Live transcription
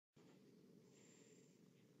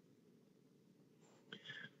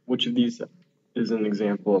Which of these is an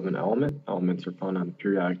example of an element? Elements are found on the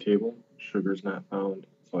periodic table. Sugar is not found.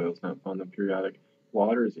 Soil is not found on the periodic.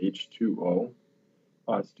 Water is H2O.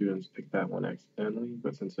 A lot of students picked that one accidentally,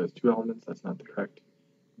 but since it has two elements, that's not the correct.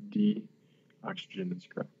 D, oxygen is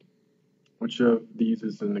correct. Which of these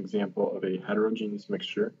is an example of a heterogeneous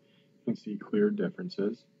mixture? You can see clear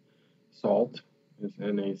differences. Salt is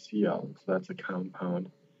NaCl, so that's a compound.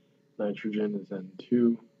 Nitrogen is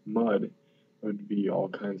N2. Mud would be all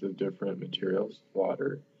kinds of different materials,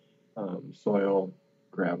 water, soil,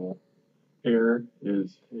 gravel. Air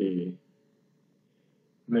is a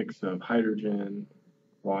mix of hydrogen,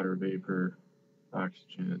 water vapor,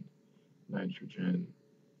 oxygen, nitrogen,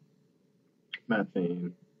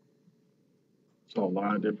 methane. So a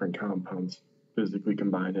lot of different compounds physically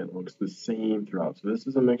combined, and it looks the same throughout. So this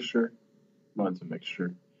is a mixture, mud's a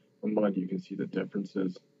mixture. In mud, you can see the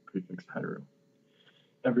differences, prefix hetero.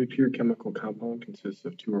 Every pure chemical compound consists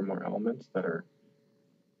of two or more elements that are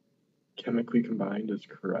chemically combined is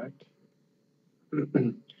correct.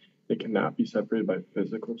 They cannot be separated by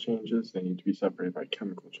physical changes. They need to be separated by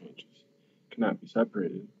chemical changes. Cannot be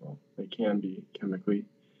separated. Well, they can be chemically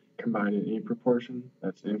combined in any proportion.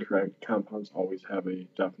 That's incorrect. Compounds always have a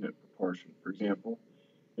definite proportion. For example,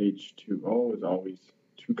 H2O is always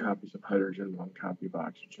 2 copies of hydrogen, 1 copy of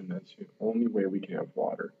oxygen. That's the only way we can have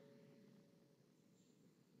water.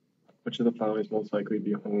 Which of the following is most likely to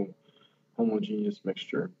be a homogeneous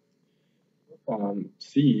mixture?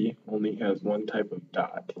 C only has one type of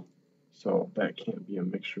dot, so that can't be a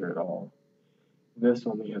mixture at all. This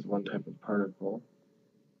only has one type of particle,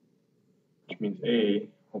 which means A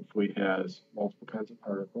hopefully has multiple kinds of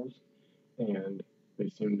particles, and they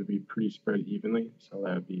seem to be pretty spread evenly, so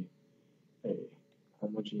that would be a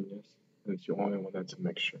homogeneous, and it's the only one that's a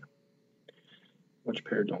mixture. Which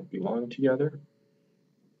pair don't belong together?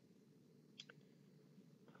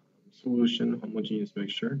 Solution, homogeneous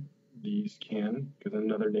mixture. These can, because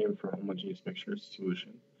another name for homogeneous mixture is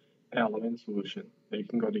solution. Alloy and solution, they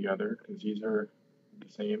can go together because these are the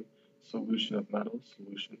same. Solution of metals,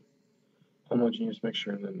 solution. Homogeneous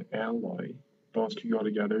mixture and then alloy, those can go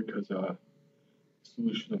together because a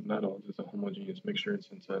solution of metals is a homogeneous mixture, and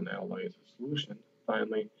since an alloy is a solution.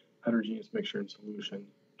 Finally, heterogeneous mixture and solution.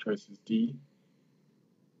 Choice is D.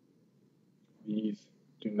 These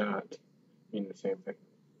do not mean the same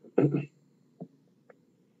thing.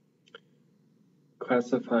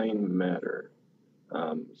 Classifying matter.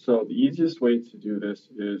 So the easiest way to do this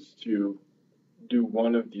is to do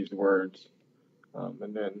one of these words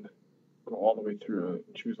and then go all the way through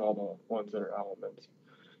and choose all the ones that are elements.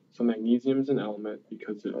 So magnesium is an element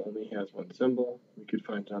because it only has one symbol. We could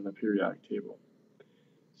find it on the periodic table.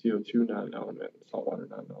 CO2 not an element, salt water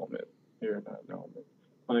not an element, air not an element.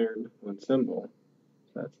 Iron, one symbol,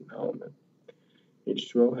 so that's an element.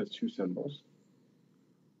 H2O has 2 symbols.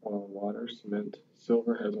 Oil, water, cement.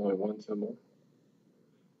 Silver has only one symbol.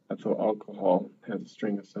 Ethyl alcohol has a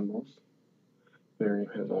string of symbols. Barium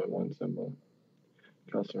has only one symbol.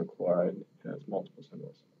 Calcium chloride has multiple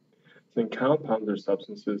symbols. So in compounds, there are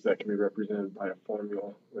substances that can be represented by a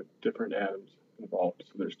formula with different atoms involved.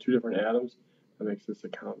 So there's 2 different atoms that makes this a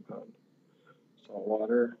compound. Salt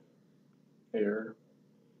water, air,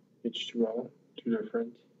 H2O, 2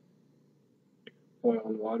 different. Oil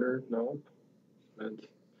and water, nope. Cement.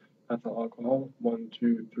 Ethyl alcohol, 1,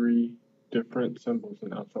 2, 3 different symbols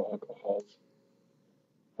in ethyl alcohol's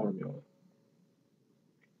formula.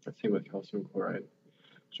 Same with calcium chloride,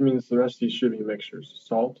 which means the rest of these should be mixtures.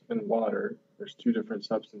 Salt and water, there's 2 different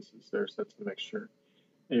substances there, so that's a mixture.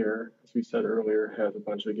 Air, as we said earlier, has a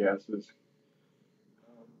bunch of gases,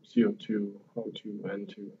 CO2, O2,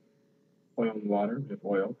 N2. Oil and water, we have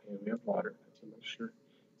oil and we have water, that's a mixture.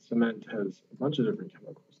 Cement has a bunch of different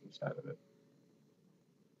chemicals inside of it.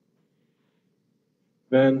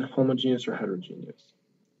 Then homogeneous or heterogeneous.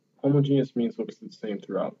 Homogeneous means looks the same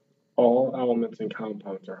throughout. All elements and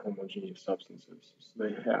compounds are homogeneous substances, so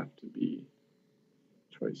they have to be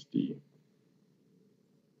choice D.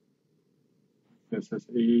 It says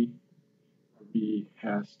A or B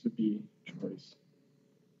has to be choice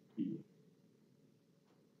B.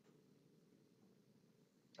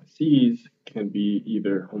 C's can be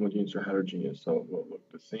either homogeneous or heterogeneous, so it will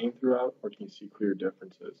look the same throughout, or can you see clear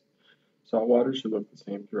differences? Salt water should look the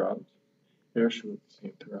same throughout. Air should look the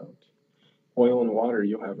same throughout. Oil and water,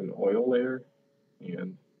 you'll have an oil layer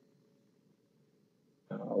and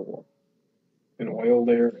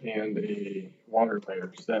a water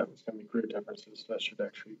layer. So that's going to be clear differences. So that should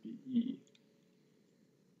actually be E.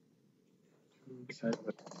 Too excited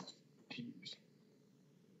with T's.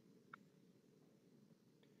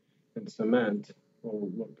 And cement will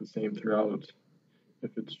look the same throughout.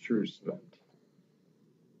 if it's true cement.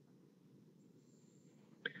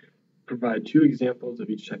 Provide 2 examples of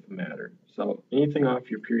each type of matter. So anything off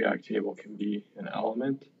your periodic table can be an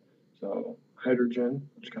element. So hydrogen,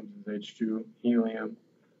 which comes as H2, helium,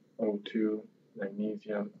 O2,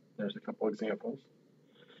 magnesium. There's a couple examples.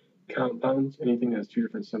 Compounds, anything that has 2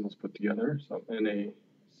 different symbols put together. So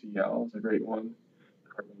NaCl is a great one.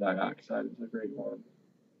 Carbon dioxide is a great one.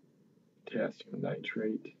 Potassium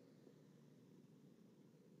nitrate.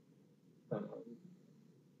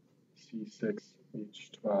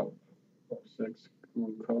 C6H12O6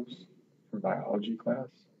 glucose for biology class.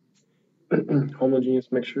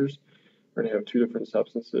 Homogeneous mixtures, we're going to have 2 different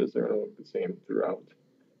substances. They're going to look the same throughout.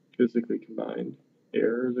 Physically combined.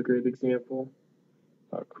 Air is a great example.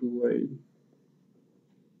 Kool-Aid.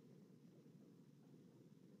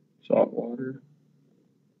 Salt water.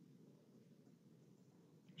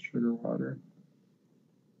 Sugar water.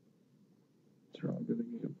 These are all good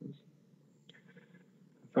examples.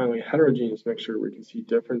 Finally, heterogeneous mixture, we can see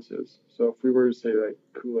differences. So if we were to say like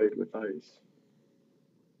Kool-Aid with ice,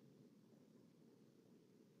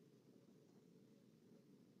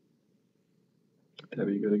 that'd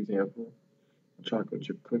be a good example. A chocolate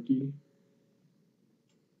chip cookie.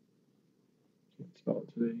 Can't spell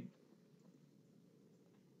it today.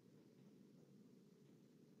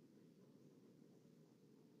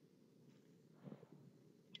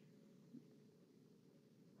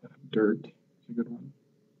 Dirt is a good one.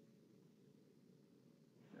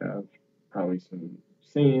 You have probably some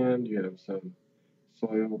sand, you have some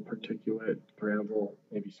soil, particulate, gravel,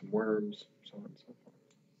 maybe some worms, so on and so forth.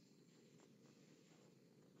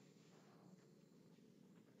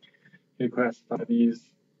 You classify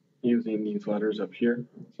these using these letters up here.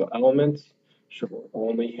 So elements should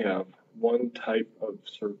only have one type of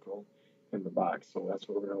circle in the box, so that's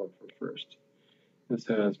what we're going to look for first. This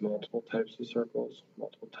has multiple types of circles,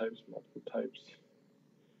 multiple types, multiple types.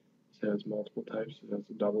 This has multiple types, it has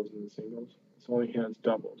the doubles and the singles. This only has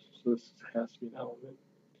doubles, so this has to be an element.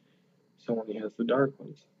 This only has the dark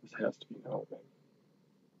ones, this has to be an element.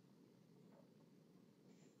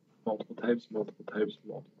 Multiple types, multiple types,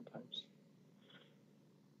 multiple types.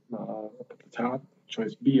 Up at the top,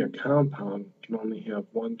 choice B, a compound can only have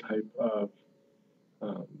one type of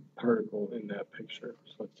particle in that picture.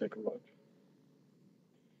 So let's take a look.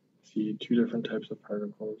 See 2 different types of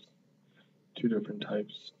particles, 2 different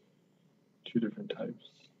types, 2 different types,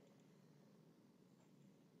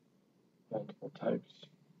 multiple types.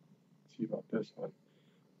 Let's see about this one.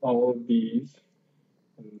 All of these,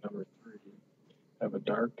 and number 3, have a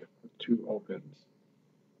dark with 2 opens.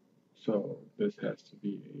 So this has to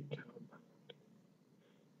be a compound.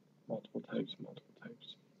 Multiple types, multiple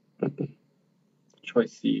types.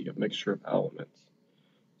 Choice C, a mixture of elements.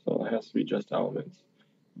 So it has to be just elements.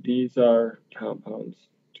 These are compounds,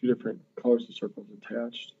 2 different colors of circles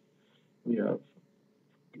attached. We have,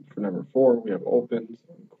 for number 4, we have opens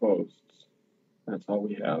and closed. That's all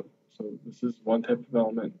we have. So this is one type of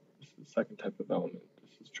element, this is the second type of element.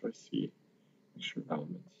 This is choice C, mixture of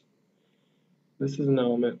elements. This is an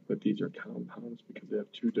element, but these are compounds because they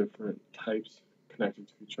have 2 different types connected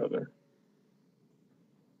to each other.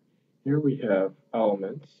 Here we have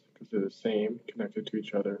elements, because they're the same, connected to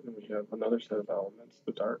each other, and we have another set of elements,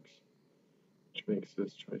 the darks, which makes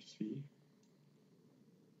this choice C.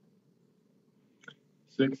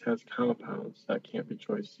 6 has compounds, that can't be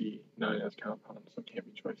choice C. 9 has compounds, so it can't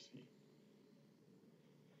be choice C.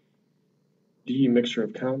 D, mixture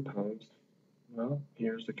of compounds. Well,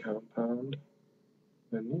 here's a compound,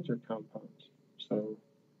 and these are compounds. So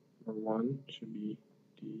number 1 should be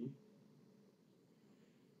D.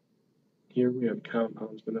 Here we have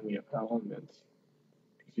compounds, but then we have elements,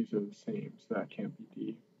 because these are the same, so that can't be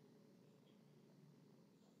D.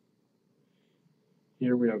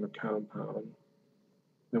 Here we have a compound,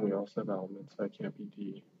 then we also have elements, so that can't be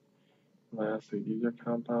D. Lastly, these are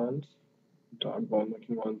compounds, dog bone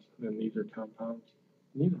looking ones, and then these are compounds,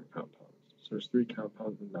 and these are compounds. So there's 3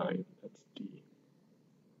 compounds and 9, that's D.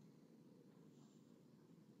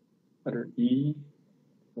 Letter E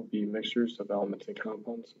will be mixtures of elements and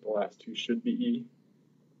compounds, so the last 2 should be E.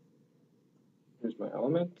 Here's my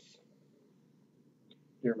elements,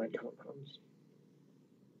 here are my compounds.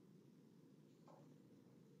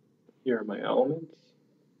 Here are my elements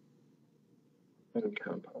and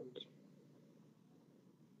compounds.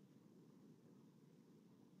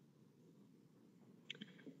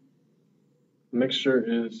 A mixture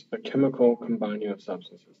is a chemical combining of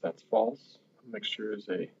substances. That's false. A mixture is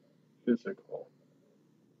a physical.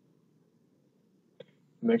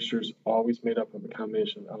 A mixture is always made up of a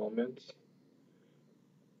combination of elements.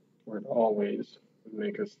 Word always would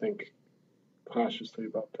make us think cautiously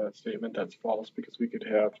about that statement. That's false because we could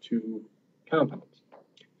have two compounds.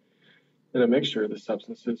 In a mixture, the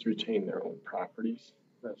substances retain their own properties.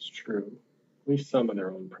 That's true. At least some of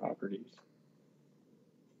their own properties.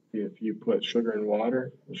 If you put sugar in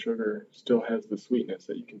water, the sugar still has the sweetness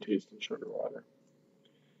that you can taste in sugar water.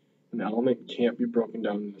 An element can't be broken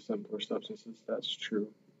down into simpler substances. That's true.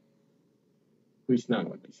 At least not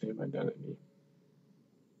with the same identity.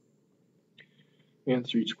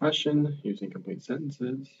 Answer each question using complete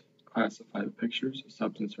sentences. Classify the pictures, a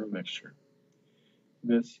substance or a mixture.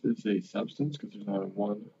 This is a substance because there's only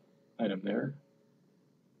one item there.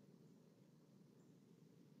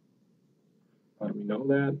 How do we know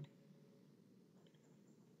that?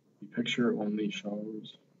 The picture only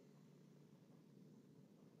shows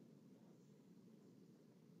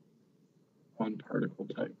one particle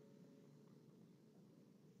type.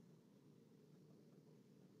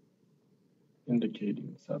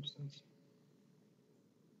 Indicating the substance.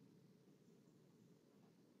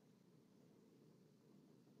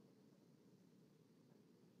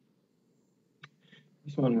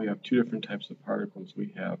 This one we have two different types of particles.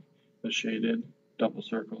 We have the shaded double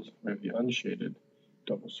circles, we have the unshaded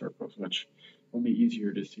double circles, which will be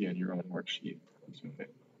easier to see on your own worksheet.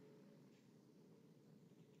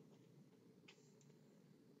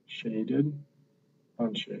 Shaded,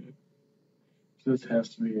 unshaded. So this has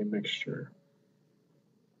to be a mixture.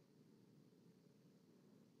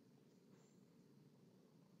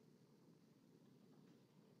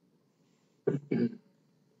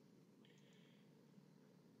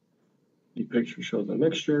 The picture shows a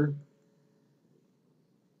mixture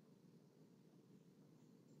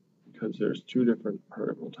because there's two different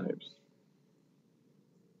particle types.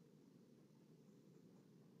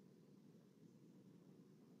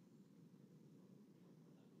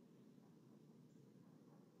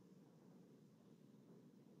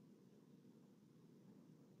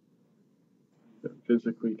 They're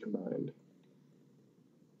physically combined.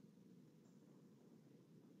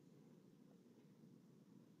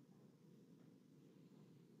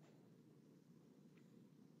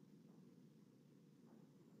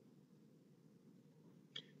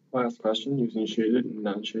 Last question, using shaded and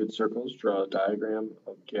non-shaded circles, draw a diagram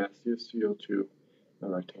of gaseous CO2 in the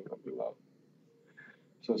rectangle below.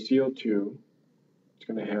 So CO2 is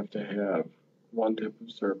going to have one type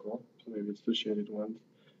of circle, so maybe it's the shaded ones,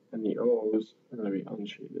 and the O's are going to be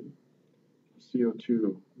unshaded.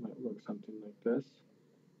 CO2 might look something like this.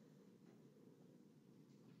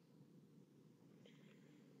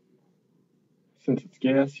 Since it's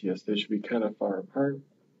gaseous, they should be kind of far apart.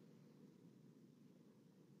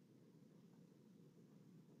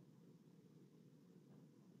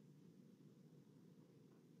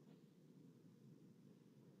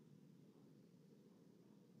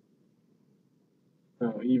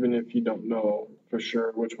 Even if you don't know for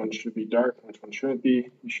sure which one should be dark and which one shouldn't be,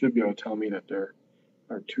 you should be able to tell me that there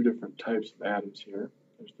are two different types of atoms here.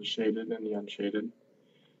 There's the shaded and the unshaded.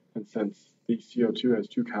 And since the CO2 has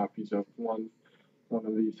two copies of one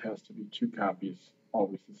of these has to be two copies,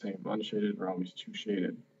 always the same. Unshaded or always two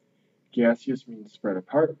shaded. Gaseous means spread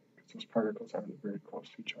apart because those particles aren't very close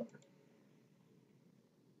to each other.